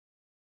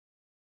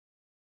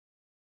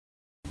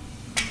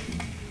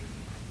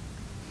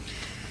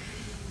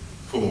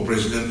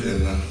President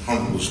and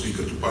Honourable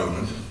Speaker to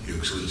Parliament, Your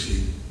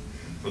Excellency,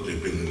 Ratu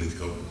Wiliame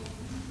Katonivere,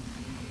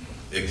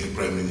 Acting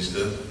Prime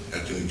Minister,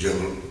 Attorney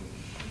General,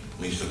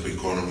 Minister for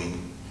Economy,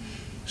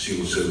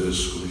 Civil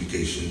Service,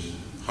 Communications,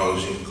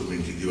 Housing,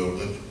 Community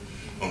Development,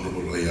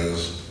 Honourable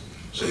Ayaz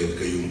Syed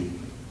Qayyum,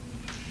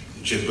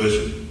 the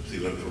Chairperson of the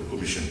Electoral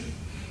Commission,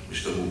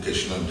 Mr.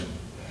 Mukesh Nand,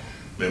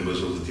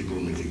 members of the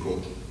Diplomatic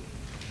Corps,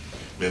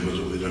 members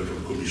of the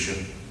Electoral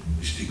Commission,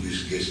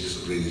 distinguished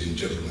guests, ladies and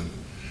gentlemen,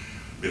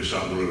 a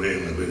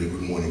very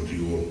good morning to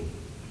you all.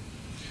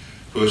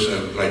 First,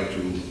 I would like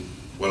to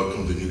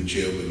welcome the new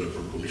Chair of the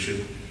Electoral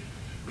Commission,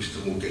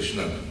 Mr. Mukesh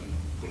Nand.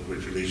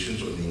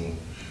 Congratulations on your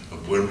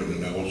appointment,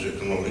 and I also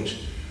acknowledge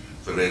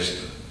the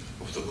rest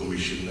of the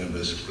Commission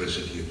members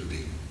present here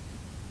today.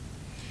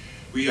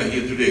 We are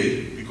here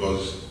today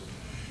because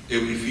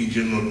every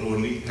Fijian not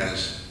only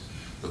has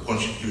the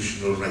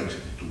constitutional right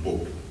to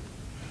vote,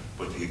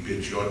 but a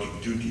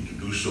patriotic duty to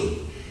do so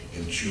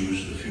and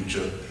choose the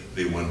future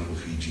they want for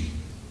Fiji.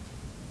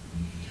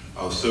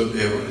 Our third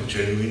ever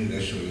genuine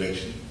national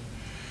election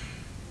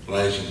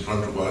lies in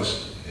front of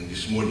us, and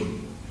this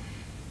morning,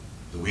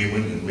 the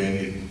women and men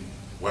in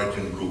white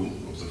and blue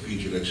of the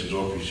Fiji Elections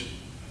Office,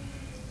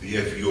 the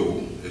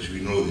FEO, as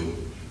we know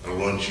them, are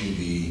launching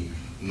the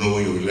Know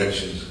Your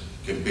Elections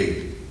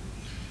campaign,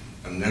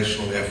 a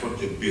national effort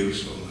that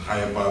builds on the high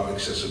above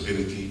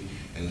accessibility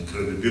and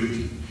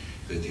credibility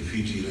that the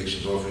Fiji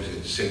Elections Office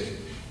had set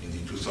in the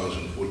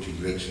 2014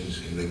 elections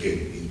and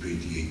again in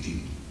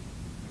 2018.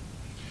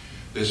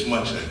 There's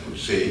much I could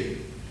say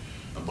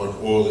about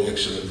all the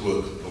excellent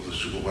work of the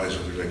Supervisor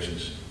of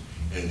Elections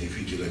and the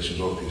Fiji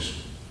Elections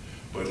Office,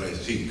 but I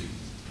think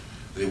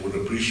they would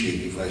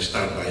appreciate if I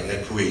start by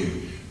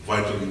echoing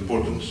vital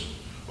importance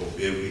of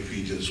every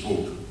Fijian's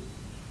vote.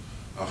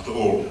 After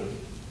all,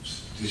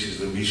 this is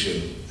the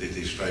mission that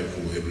they strive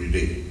for every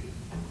day.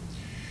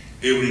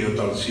 Every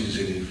adult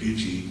citizen in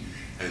Fiji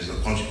has the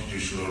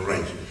constitutional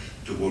right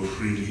to vote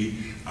freely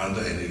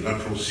under an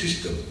electoral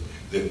system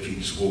that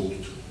treats vote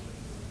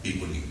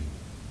equally.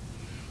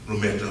 No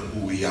matter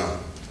who we are,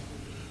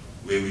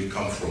 where we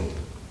come from,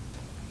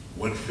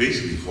 what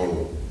faith we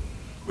follow,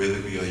 whether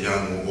we are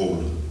young or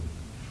old,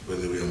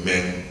 whether we are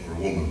man or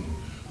woman,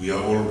 we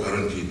are all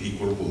guaranteed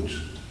equal votes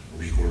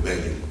of equal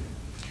value.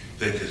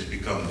 That has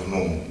become the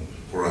norm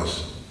for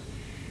us.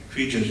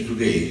 Fijians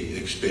today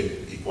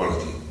expect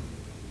equality,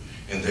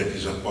 and that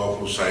is a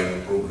powerful sign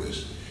of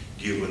progress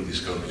given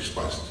this country's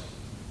past.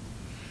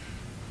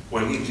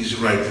 While it is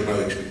right that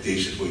our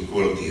expectations for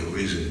equality have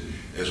risen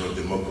as our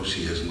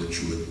democracy has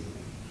matured,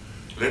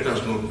 let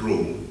us not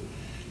grow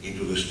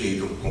into the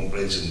state of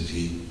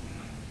complacency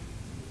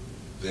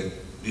that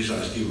these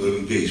are still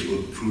early days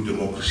for true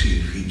democracy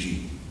in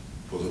Fiji.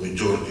 For the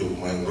majority of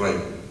my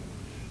life,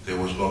 there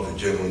was not a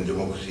genuine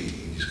democracy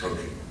in this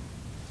country.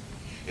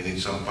 And in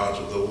some parts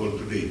of the world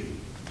today,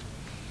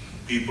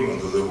 people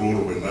under the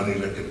rule of an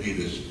unelected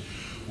leaders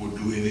would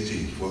do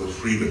anything for the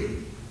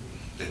freedom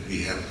that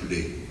we have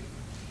today.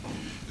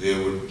 They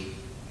would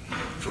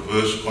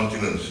traverse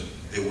continents,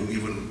 they would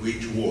even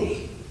wage wars,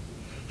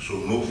 so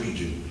no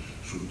Fijian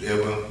should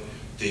ever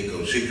take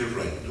our sacred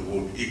right to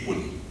vote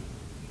equally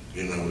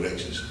in our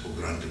elections for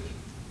granted.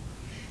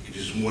 It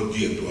is more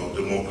dear to our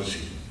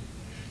democracy.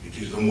 It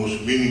is the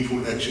most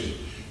meaningful action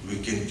we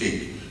can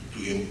take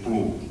to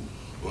improve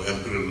or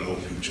imperil our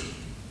future.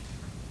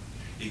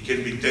 It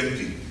can be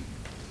tempting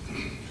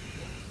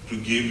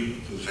to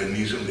give to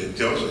cynicism that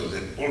tells us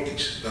that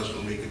politics does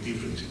not make a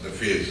difference in the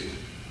affairs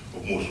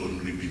of most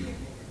ordinary people.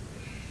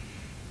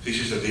 This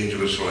is a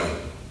dangerous lie.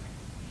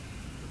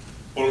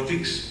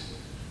 Politics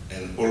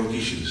and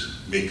politicians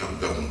make up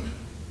government,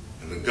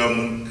 and the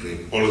government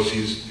creates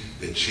policies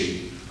that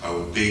shape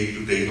our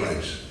day-to-day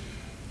lives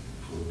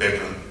for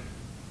better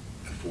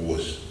and for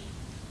worse.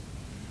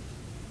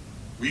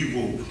 We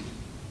vote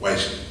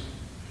wisely.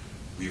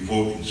 We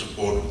vote in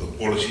support of the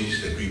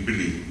policies that we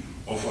believe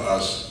offer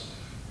us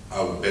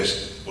our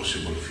best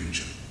possible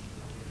future.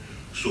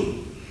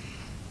 So,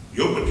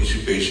 your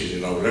participation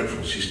in our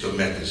electoral system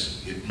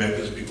matters. It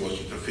matters because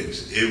it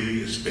affects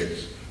every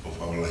aspect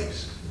of our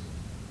lives.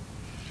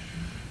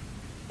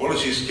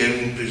 Policies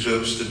can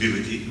preserve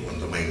stability or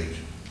undermine it.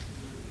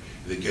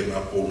 They can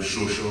uphold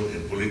social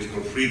and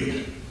political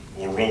freedom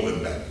or roll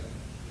them back.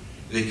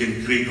 They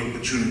can create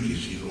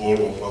opportunities in all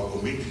of our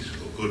communities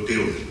or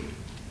curtail them.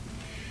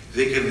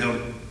 They can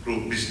help grow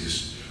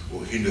business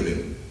or hinder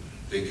them.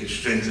 They can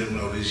strengthen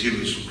our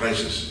resilience to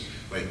crises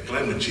like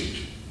climate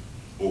change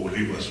or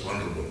leave us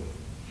vulnerable.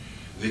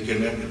 They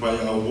can amplify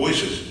our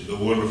voices in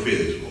the world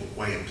affairs or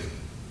quiet them.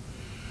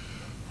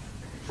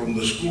 From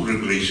the school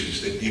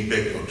regulations that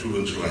impact our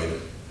children's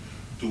life,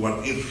 to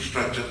what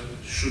infrastructure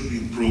should be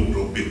improved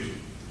or built,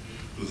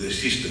 to the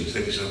assistance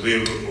that is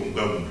available from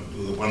government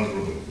to the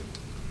vulnerable.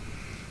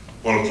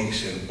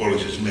 Politics and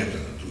policies matter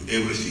to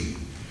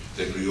everything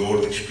that we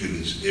all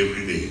experience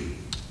every day,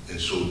 and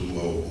so do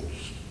our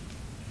votes.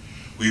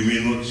 We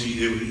may not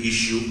see every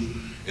issue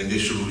and their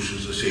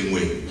solutions the same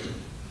way.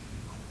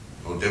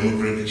 Our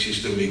democratic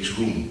system makes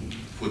room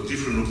for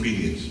different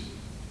opinions.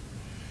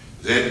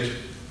 That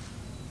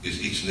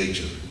is its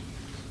nature.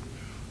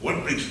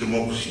 What brings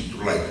democracy to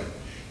life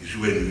is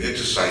when you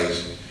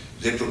exercise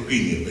that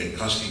opinion by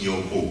casting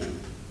your vote.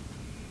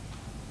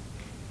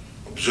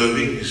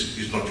 Observing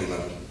is not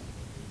enough.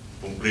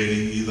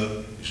 Complaining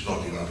either is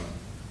not enough.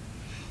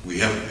 We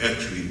have to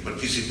actually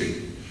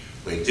participate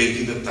by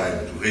taking the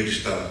time to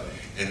register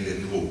and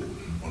then vote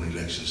on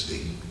elections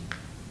day.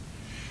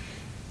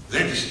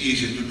 That is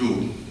easier to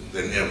do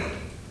than ever,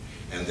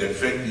 and that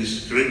fact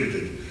is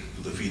credited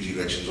to the Fiji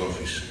Elections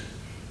Office.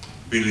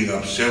 Building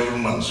up several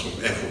months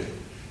of effort,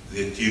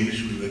 their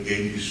teams will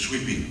again be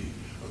sweeping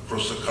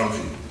across the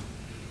country,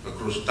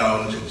 across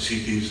towns and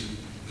cities,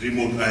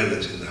 remote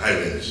islands and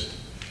highlands,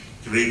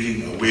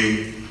 creating a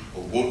wave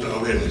of voter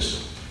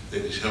awareness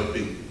that is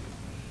helping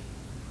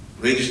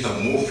register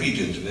more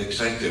Fijians and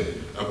excite them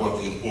about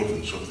the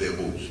importance of their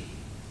votes.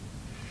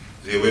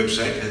 Their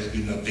website has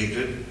been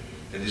updated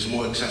and is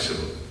more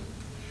accessible,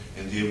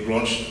 and they have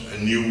launched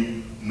a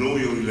new Know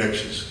Your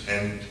Elections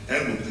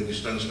handbook that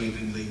is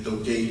translated in the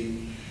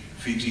Ateca,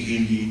 Fiji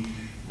Hindi,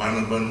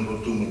 Banaban,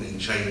 Rotuman,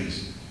 and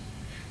Chinese.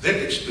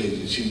 That explains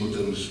in simple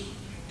terms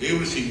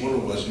everything all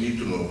of us need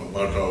to know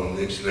about our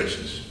next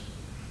elections.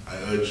 I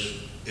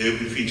urge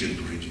every Fijian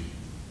to read it.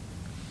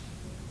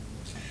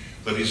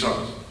 The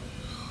result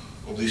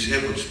of this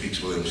effort speaks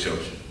for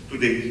themselves.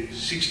 Today,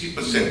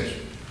 60%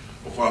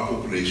 of our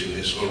population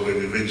has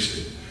already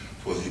registered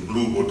for the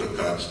blue voter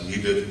cards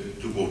needed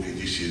to vote in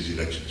this year's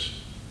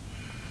elections.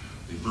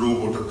 The blue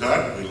voter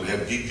card will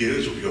have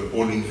details of your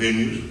polling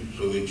venues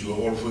so that you are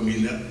all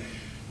familiar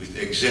with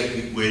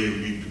exactly where you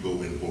need to go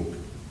and vote.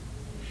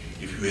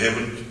 If you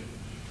haven't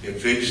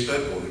yet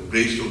registered or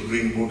replaced your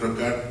green voter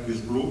card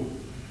with blue,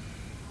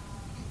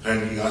 I'm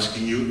kindly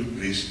asking you to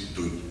please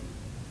do it.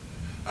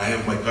 I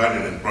have my card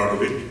and I'm proud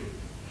of it.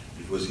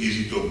 It was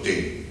easy to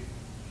obtain.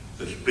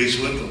 The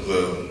replacement of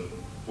the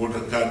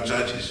voter card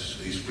charge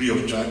is free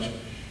of charge,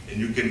 and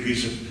you can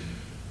visit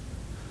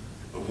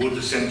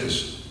voter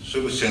centers,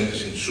 service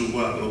centers in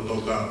Suva,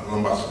 Lautoka,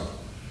 Lambasa,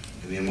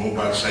 and in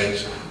mobile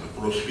sites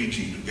across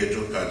Fiji to get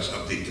your cards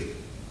updated.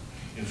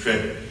 In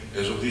fact,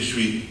 as of this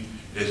week,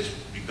 it has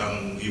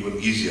become even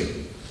easier.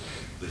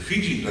 The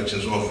Fiji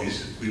Elections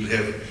Office will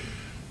have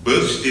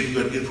birth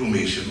certificate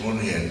information on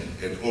hand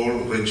at all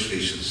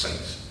registration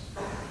sites.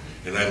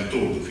 And I'm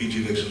told the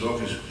Fiji Elections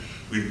Office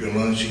will be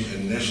launching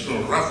a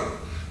national raffle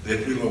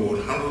that will award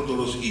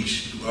 $100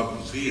 each to up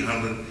to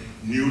 300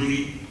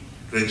 newly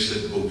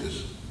registered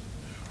voters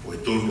for a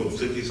total of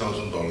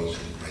 $30,000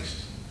 in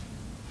prizes.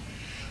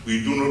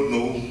 We do not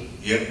know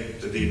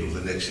yet the date of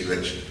the next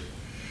election,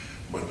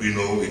 but we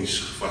know it's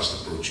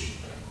fast approaching.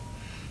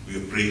 We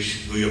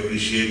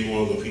appreciate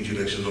all the Fiji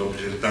Elections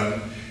Office has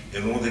done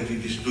and all that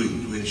it is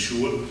doing to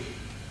ensure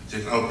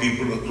that our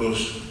people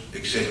across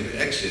have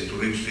access to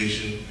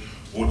registration,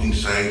 voting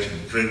sites,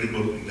 and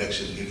credible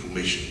election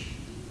information.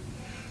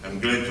 I'm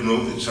glad to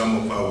know that some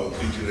of our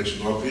Fiji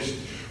Elections Office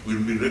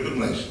will be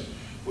recognized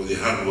for their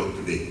hard work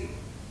today.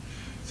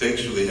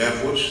 Thanks to their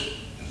efforts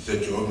and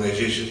such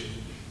organization,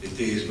 that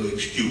there is no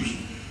excuse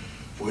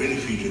for any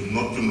Fijian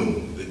not to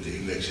know that the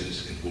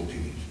elections and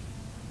voting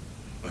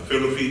is. My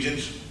fellow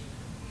Fijians,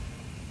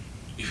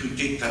 if you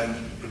take time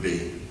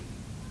today,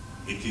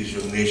 it is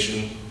your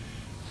nation.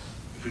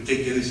 If you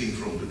take anything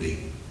from today,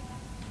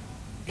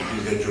 it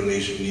is that your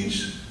nation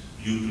needs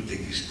you to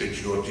take this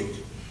patriotic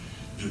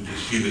duty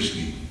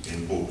seriously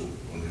and vote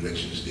on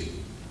elections day.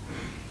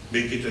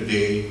 Make it a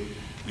day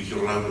with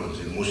your loved ones,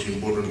 and most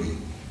importantly,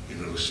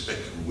 in a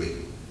respectful way.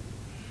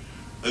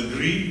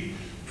 Agree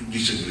to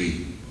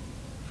disagree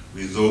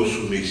with those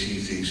who may see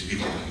things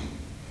differently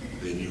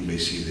than you may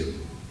see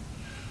them.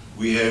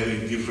 We have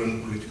a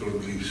different political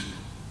beliefs,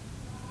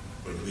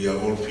 but we are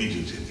all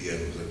Fijians at the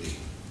end of the day.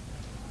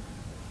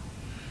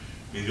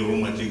 May the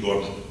Almighty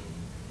God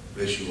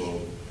bless you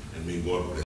all, and may God bless